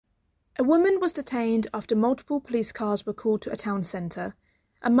A woman was detained after multiple police cars were called to a town centre.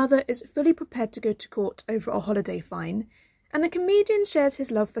 A mother is fully prepared to go to court over a holiday fine. And a comedian shares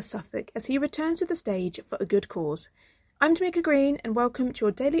his love for Suffolk as he returns to the stage for a good cause. I'm Tamika Green and welcome to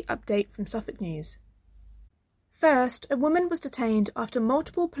your daily update from Suffolk News. First, a woman was detained after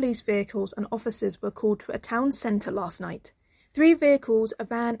multiple police vehicles and officers were called to a town centre last night. 3 vehicles, a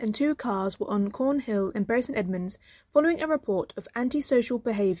van and 2 cars were on Cornhill in Bury St Edmunds following a report of antisocial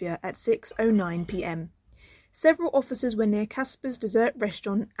behaviour at 6:09 p.m. Several officers were near Casper's Dessert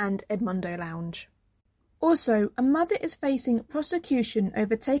Restaurant and Edmundo Lounge. Also, a mother is facing prosecution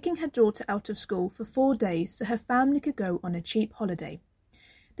over taking her daughter out of school for 4 days so her family could go on a cheap holiday.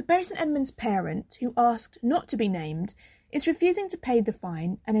 The Bury St Edmunds parent, who asked not to be named, is refusing to pay the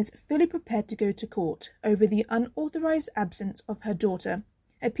fine and is fully prepared to go to court over the unauthorised absence of her daughter,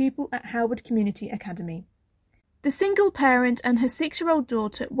 a pupil at Howard Community Academy. The single parent and her 6-year-old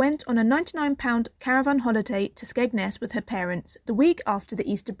daughter went on a £99 caravan holiday to Skegness with her parents the week after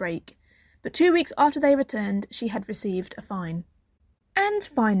the Easter break, but 2 weeks after they returned, she had received a fine. And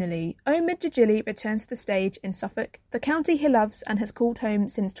finally, Omid Djalili returns to the stage in Suffolk, the county he loves and has called home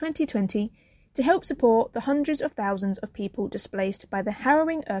since 2020, to help support the hundreds of thousands of people displaced by the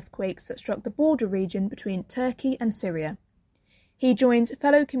harrowing earthquakes that struck the border region between Turkey and Syria. He joins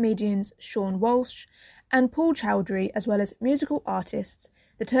fellow comedians Sean Walsh and Paul Chowdhury, as well as musical artists,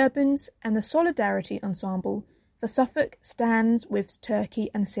 the Turbans and the Solidarity Ensemble, for Suffolk Stands with Turkey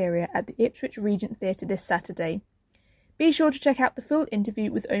and Syria at the Ipswich Regent Theatre this Saturday. Be sure to check out the full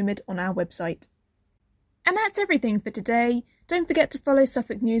interview with Omid on our website. And that's everything for today. Don't forget to follow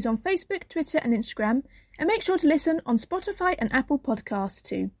Suffolk News on Facebook, Twitter and Instagram, and make sure to listen on Spotify and Apple Podcasts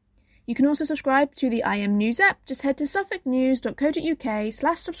too. You can also subscribe to the IM News app. Just head to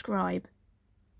suffolknews.co.uk/subscribe.